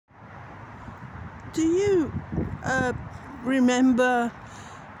Do you remember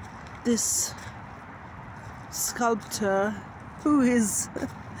this sculptor who is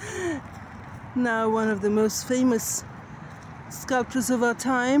now one of the most famous sculptors of our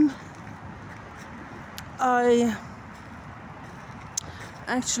time? I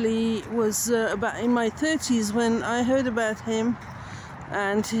actually was about in my 30s when I heard about him,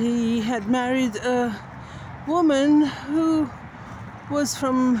 and he had married a woman who was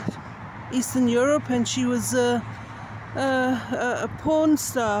from Eastern Europe, and she was a porn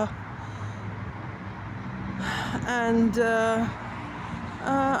star, and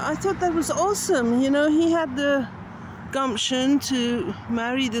I thought that was awesome. You know, he had the gumption to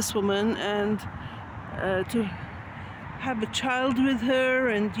marry this woman and to have a child with her,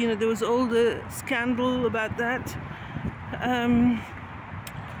 and you know, there was all the scandal about that.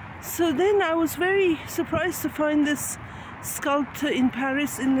 So then I was very surprised to find this sculptor in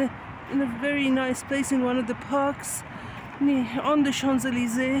Paris, in a very nice place in one of the parks on the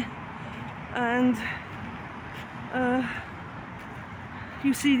Champs-Élysées, and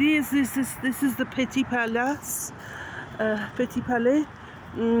you see this is the Petit Palace, Petit Palais.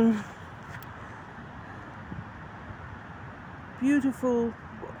 Beautiful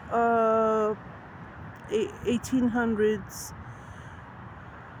 1800s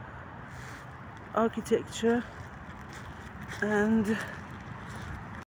architecture, and